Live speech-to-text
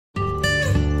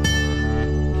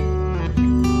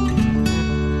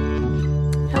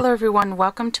Hello everyone,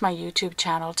 welcome to my YouTube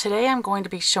channel. Today I'm going to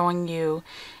be showing you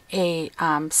a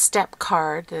step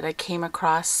card that I came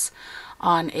across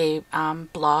on a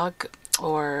blog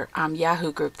or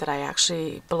Yahoo group that I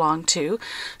actually belong to.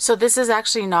 So this is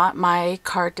actually not my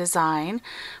card design,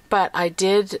 but I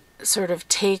did sort of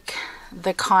take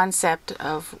the concept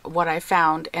of what I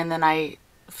found and then I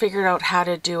figured out how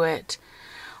to do it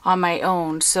on my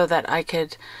own so that I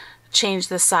could change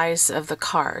the size of the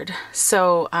card.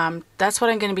 So that's what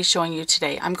I'm going to be showing you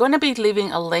today. I'm going to be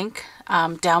leaving a link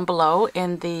down below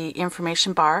in the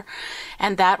information bar,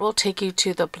 and that will take you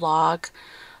to the blog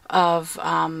of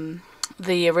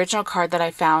the original card that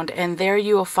I found, and there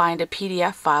you will find a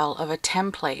PDF file of a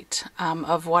template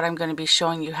of what I'm going to be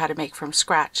showing you how to make from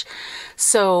scratch.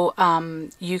 So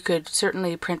you could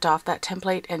certainly print off that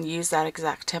template and use that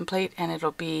exact template, and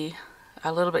it'll be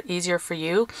a little bit easier for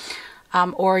you.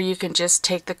 Or you can just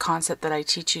take the concept that I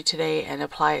teach you today and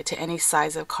apply it to any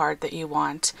size of card that you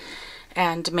want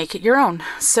and make it your own.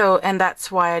 So, and that's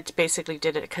why I basically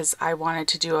did it, because I wanted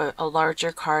to do a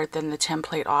larger card than the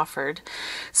template offered.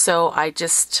 So I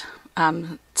just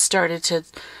started to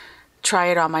try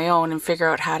it on my own and figure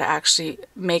out how to actually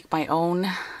make my own,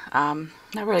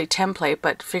 not really template,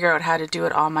 but figure out how to do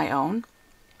it on my own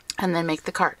and then make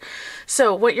the card.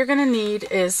 So what you're going to need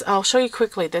is, I'll show you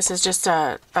quickly, this is just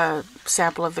a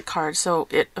sample of the card. So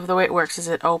the way it works is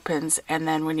it opens, and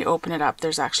then when you open it up,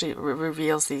 there's actually, it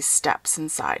reveals these steps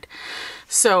inside.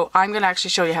 So I'm going to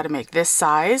actually show you how to make this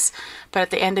size, but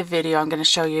at the end of the video I'm going to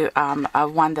show you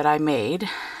one that I made,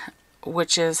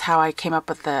 which is how I came up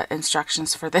with the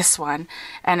instructions for this one,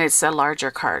 and it's a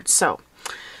larger card. So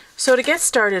to get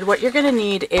started, what you're going to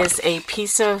need is a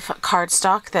piece of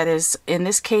cardstock that is, in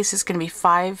this case, is going to be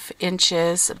 5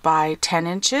 inches by 10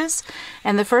 inches.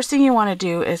 And the first thing you want to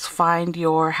do is find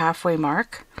your halfway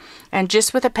mark. And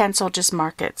just with a pencil, just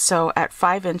mark it. So at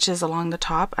 5 inches along the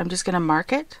top, I'm just going to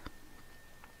mark it.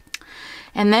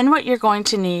 And then what you're going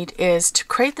to need is, to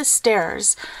create the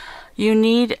stairs, you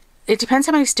need, it depends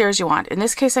how many stairs you want. In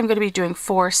this case, I'm going to be doing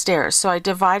 4 stairs. So I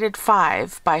divided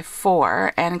 5 by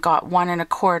 4 and got 1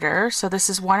 1/4. So this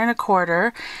is 1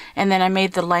 1/4, and then I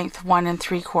made the length 1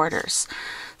 3/4.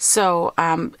 So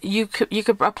you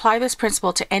could apply this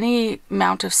principle to any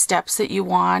amount of steps that you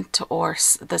want, or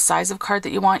the size of card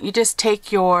that you want. You just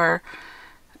take the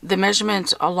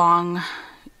measurement along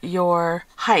your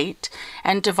height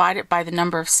and divide it by the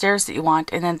number of stairs that you want,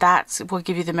 and then that will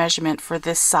give you the measurement for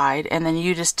this side, and then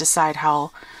you just decide how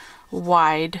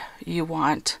wide you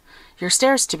want your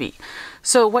stairs to be.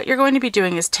 So what you're going to be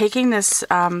doing is taking this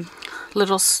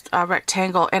little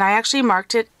rectangle, and I actually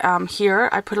marked it here.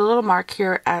 I put a little mark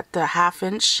here at the 1/2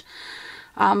 inch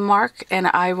mark, and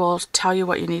I will tell you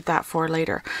what you need that for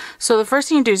later. So the first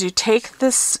thing you do is you take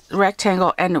this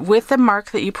rectangle, and with the mark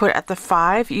that you put at the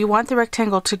 5, you want the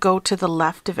rectangle to go to the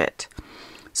left of it.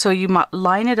 So you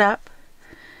line it up,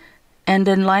 and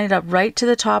then line it up right to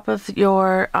the top of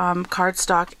your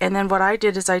cardstock. And then what I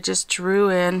did is I just drew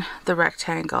in the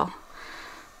rectangle.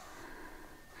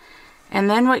 And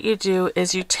then what you do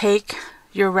is you take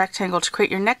your rectangle to create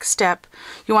your next step.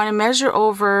 You want to measure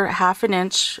over 1/2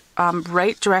 inch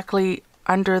right directly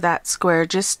under that square.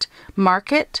 Just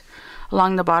mark it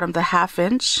along the bottom of the 1/2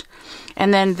 inch,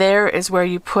 and then there is where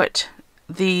you put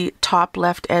the top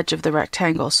left edge of the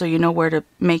rectangle, so you know where to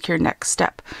make your next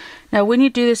step. Now when you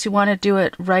do this, you want to do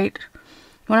it right,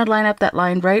 you want to line up that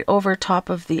line right over top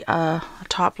of the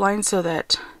top line, so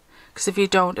that, because if you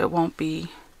don't, it won't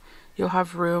be, you'll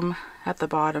have room at the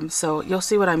bottom. So you'll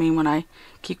see what I mean when I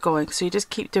keep going. So you just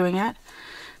keep doing it.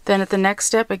 Then at the next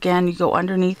step, again, you go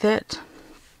underneath it,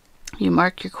 you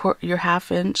mark your 1/2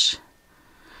 inch,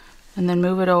 and then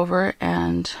move it over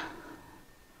and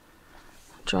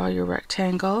draw your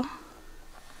rectangle.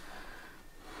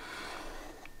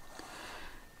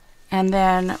 And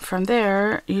then from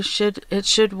there, it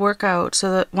should work out so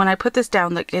that when I put this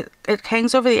down, like it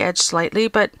hangs over the edge slightly,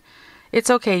 but it's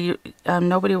okay.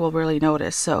 Nobody will really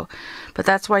notice. So, but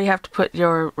that's why you have to put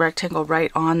your rectangle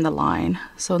right on the line.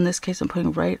 So in this case, I'm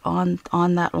putting right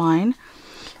on that line,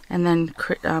 and then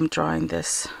drawing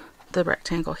the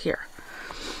rectangle here.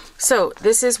 So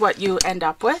this is what you end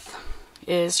up with,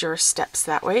 is your steps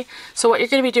that way. So what you're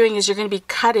going to be doing is you're going to be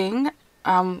cutting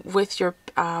with your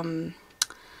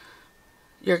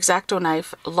X-Acto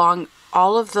knife along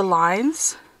all of the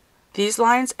lines, these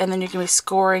lines, and then you're going to be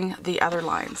scoring the other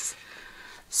lines.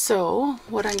 So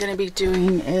what I'm going to be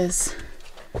doing is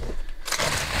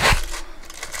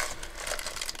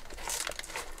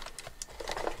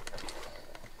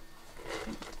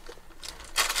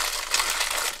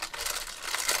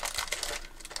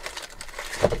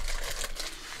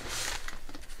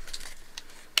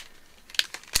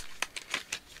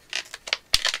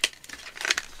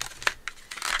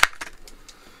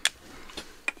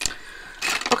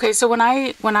Okay, so when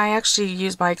I actually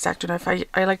use my X-Acto knife,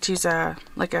 I like to use a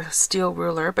steel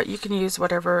ruler, but you can use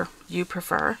whatever you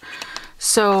prefer.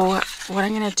 So what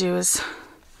I'm gonna do is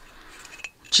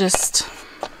just,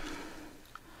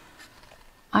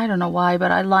 I don't know why,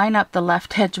 but I line up the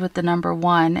left edge with the number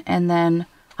 1, and then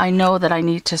I know that I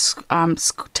need to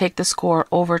take the score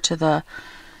over to the,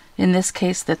 in this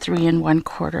case, the 3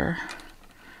 1/4.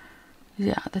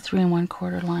 Yeah, the 3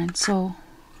 1/4 line. So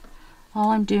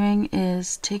all I'm doing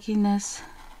is taking this,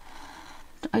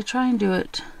 I try and do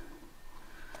it,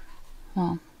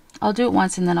 well, I'll do it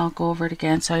once and then I'll go over it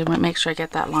again, so I want to make sure I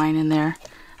get that line in there,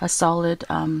 a solid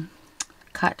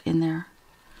cut in there.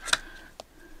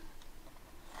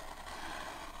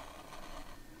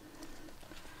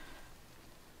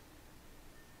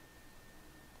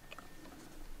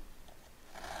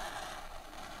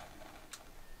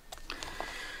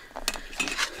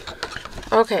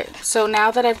 Okay, so now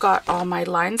that I've got all my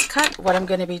lines cut, what I'm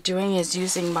going to be doing is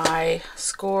using my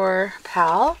score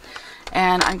pal,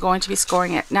 and I'm going to be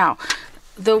scoring it. Now,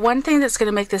 the one thing that's going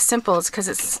to make this simple is because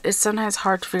it's sometimes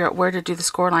hard to figure out where to do the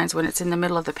score lines when it's in the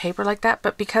middle of the paper like that,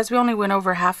 but because we only went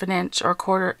over half an inch,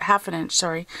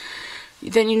 sorry,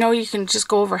 then you know you can just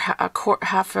go over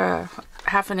half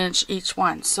an inch each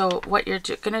one. So what you're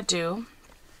going to do,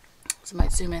 so I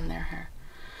might zoom in there.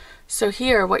 So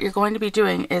here, what you're going to be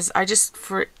doing is I just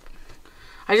put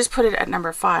it at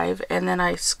number 5, and then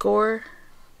I score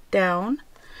down,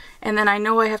 and then I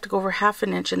know I have to go over half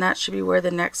an inch, and that should be where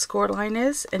the next score line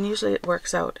is, and usually it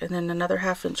works out. And then another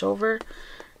half inch over,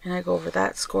 and I go over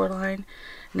that score line,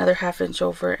 another half inch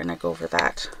over, and I go over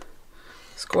that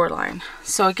score line.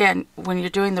 So again, when you're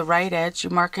doing the right edge, you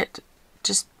mark it,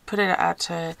 just put it at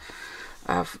a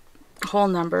whole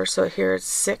number. So here it's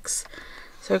 6.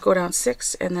 So I go down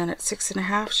 6, and then at 6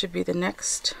 1/2 should be the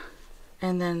next,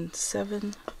 and then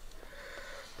 7.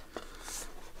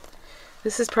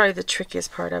 This is probably the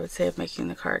trickiest part, I would say, of making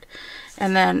the card.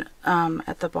 And then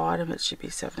at the bottom it should be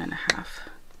 7 1/2.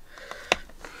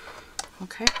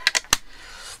 Okay.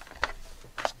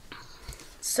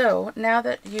 So now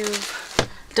that you've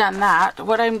done that,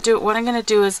 what I'm going to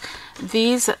do is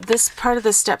this part of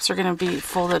the steps are going to be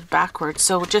folded backwards.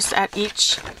 So just at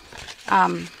each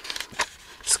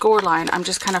score line, I'm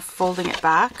just kind of folding it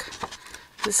back.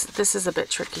 This is a bit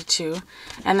tricky too.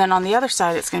 And then on the other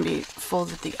side, it's going to be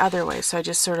folded the other way. So I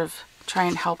just sort of try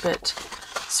and help it.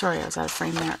 Sorry, I was out of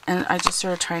frame there. And I just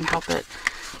sort of try and help it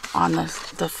on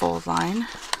the fold line,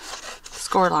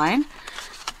 score line.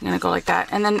 I'm going to go like that.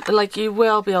 And then like you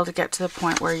will be able to get to the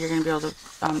point where you're going to be able to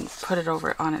put it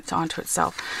over onto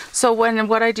itself. So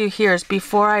what I do here is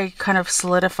before I kind of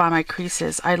solidify my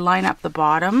creases, I line up the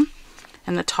bottom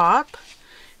and the top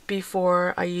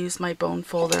before I use my bone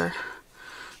folder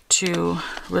to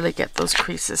really get those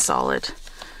creases solid.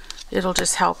 It'll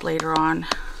just help later on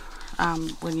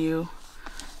when you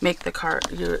make the card,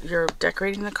 you're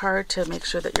decorating the card, to make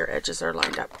sure that your edges are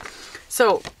lined up.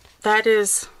 So that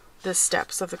is the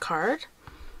steps of the card.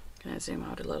 I'm gonna zoom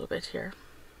out a little bit here.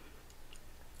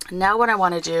 Now what I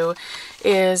want to do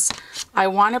is I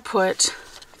want to put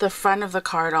the front of the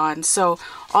card on. So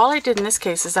all I did in this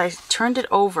case is I turned it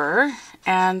over,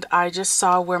 and I just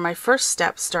saw where my first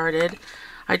step started.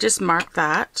 I just marked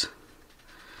that,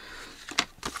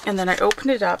 and then I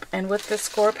opened it up, and with the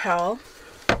score pal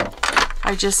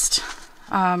I just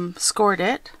scored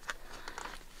it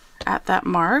at that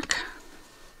mark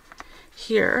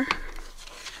here,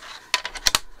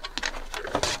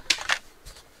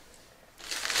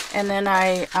 and then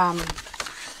I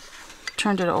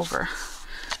turned it over,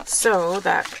 so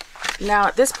that now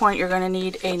at this point you're going to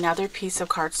need another piece of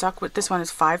cardstock. This one is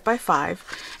 5 by 5,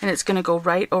 and it's going to go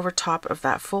right over top of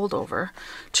that fold over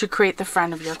to create the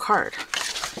front of your card.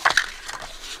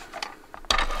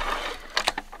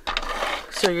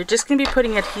 So you're just going to be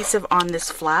putting adhesive on this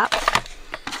flap,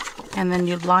 and then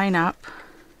you line up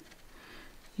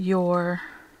your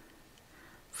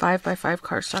 5 by 5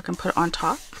 cardstock and put it on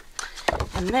top,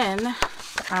 and then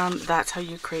that's how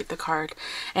you create the card.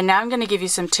 And now I'm going to give you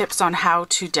some tips on how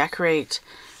to decorate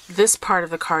this part of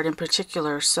the card in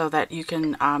particular, so that you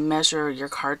can measure your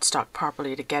cardstock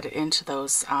properly to get it into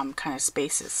those kind of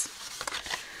spaces.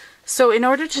 So in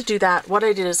order to do that, what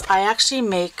I did is I actually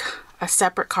make a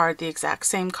separate card, the exact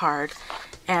same card,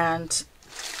 and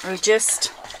I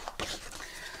just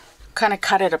kind of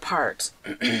cut it apart.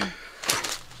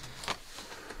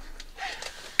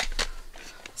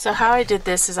 So how I did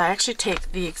this is I actually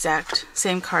take the exact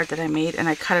same card that I made and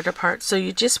I cut it apart. So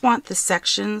you just want the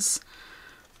sections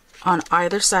on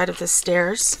either side of the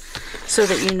stairs so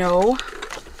that you know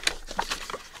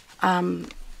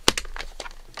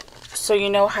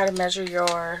how to measure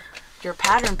your your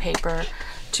pattern paper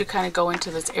to kind of go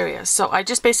into this area. So I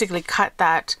just basically cut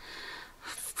that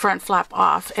front flap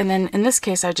off, and then in this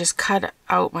case I just cut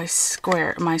out my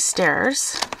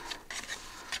stairs.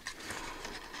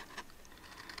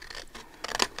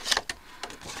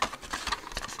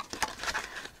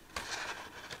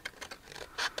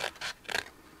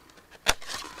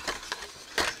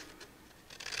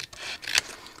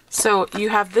 So you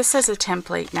have this as a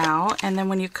template now, and then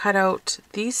when you cut out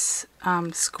these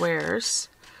squares,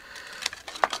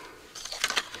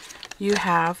 you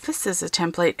have this as a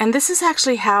template. And this is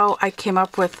actually how I came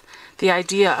up with the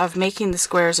idea of making the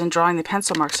squares and drawing the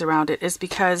pencil marks around it, is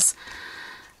because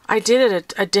I did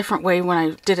it a different way when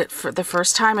I did it for the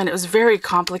first time, and it was very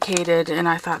complicated, and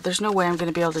I thought there's no way I'm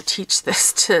going to be able to teach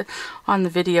this on the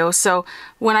video. So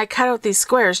when I cut out these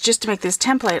squares just to make this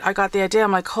template, I got the idea.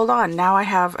 I'm like, hold on, now I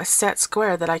have a set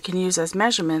square that I can use as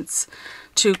measurements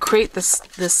to create the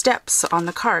steps on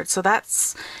the card. So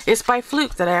it's by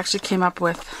fluke that I actually came up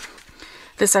with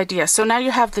this idea. So now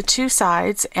you have the two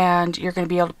sides, and you're going to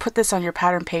be able to put this on your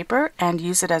pattern paper and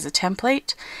use it as a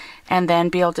template, and then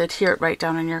be able to adhere it right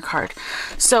down on your card.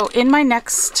 So in my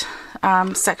next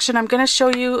section, I'm going to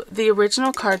show you the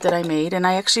original card that I made, and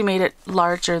I actually made it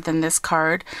larger than this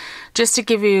card just to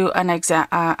give you an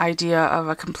idea of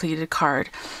a completed card.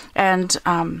 And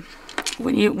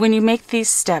when you make these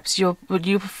steps, you'll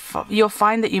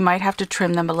find that you might have to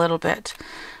trim them a little bit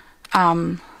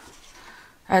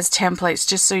as templates,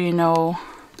 just so you know,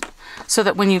 so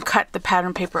that when you cut the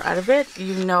pattern paper out of it,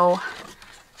 you know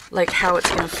like how it's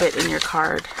going to fit in your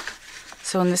card.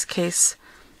 So in this case,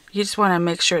 you just want to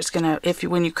make sure it's going to,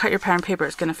 when you cut your pattern paper,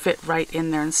 it's going to fit right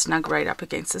in there and snug right up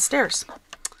against the stairs.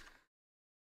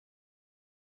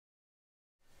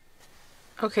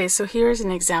 Okay, so here's an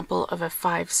example of a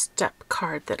 5-step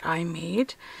card that I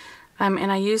made.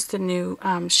 And I used the new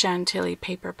Chantilly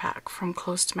paper pack from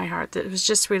Close to My Heart that was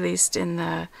just released in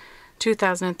the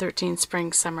 2013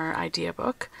 Spring Summer Idea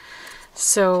Book.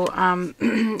 So,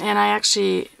 and I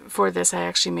actually, for this, I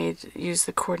actually used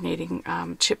the coordinating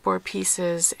chipboard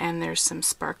pieces, and there's some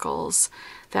sparkles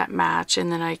that match,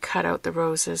 and then I cut out the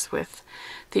roses with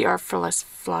the Art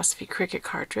Philosophy Cricut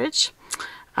cartridge.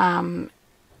 And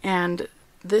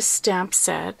this stamp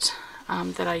set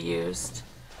that I used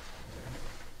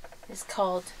is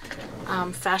called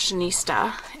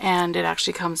Fashionista, and it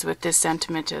actually comes with this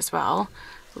sentiment as well: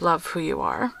 love who you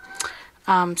are.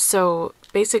 So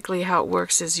basically how it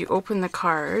works is you open the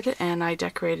card, and I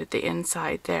decorated the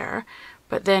inside there,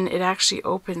 but then it actually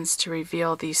opens to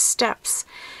reveal these steps,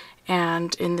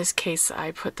 and in this case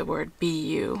I put the word be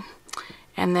you.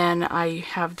 And then I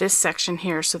have this section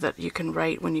here so that you can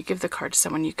write, when you give the card to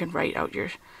someone, you can write out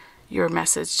your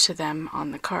message to them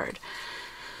on the card.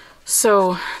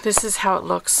 So this is how it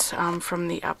looks from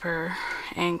the upper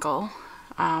angle,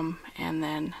 and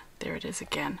then there it is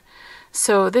again.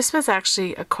 So this was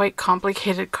actually a quite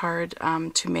complicated card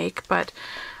to make, but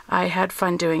I had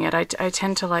fun doing it. I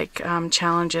tend to like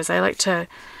challenges. I like to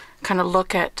kind of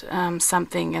look at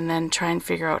something and then try and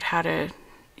figure out how to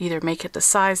either make it the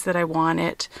size that I want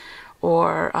it,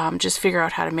 or just figure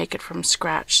out how to make it from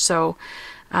scratch. So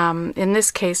in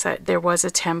this case, there was a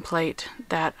template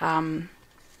that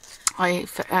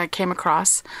I came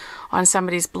across on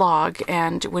somebody's blog,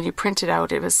 and when you print it out,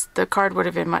 the card would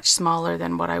have been much smaller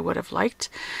than what I would have liked.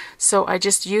 So I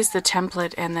just used the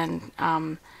template and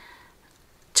then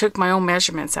took my own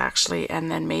measurements actually, and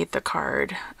then made the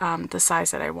card the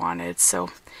size that I wanted. So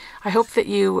I hope that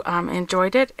you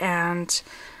enjoyed it, and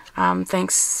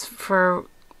thanks for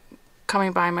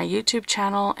coming by my YouTube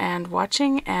channel and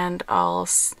watching, and I'll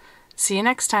see you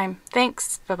next time.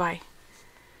 Thanks. Bye-bye.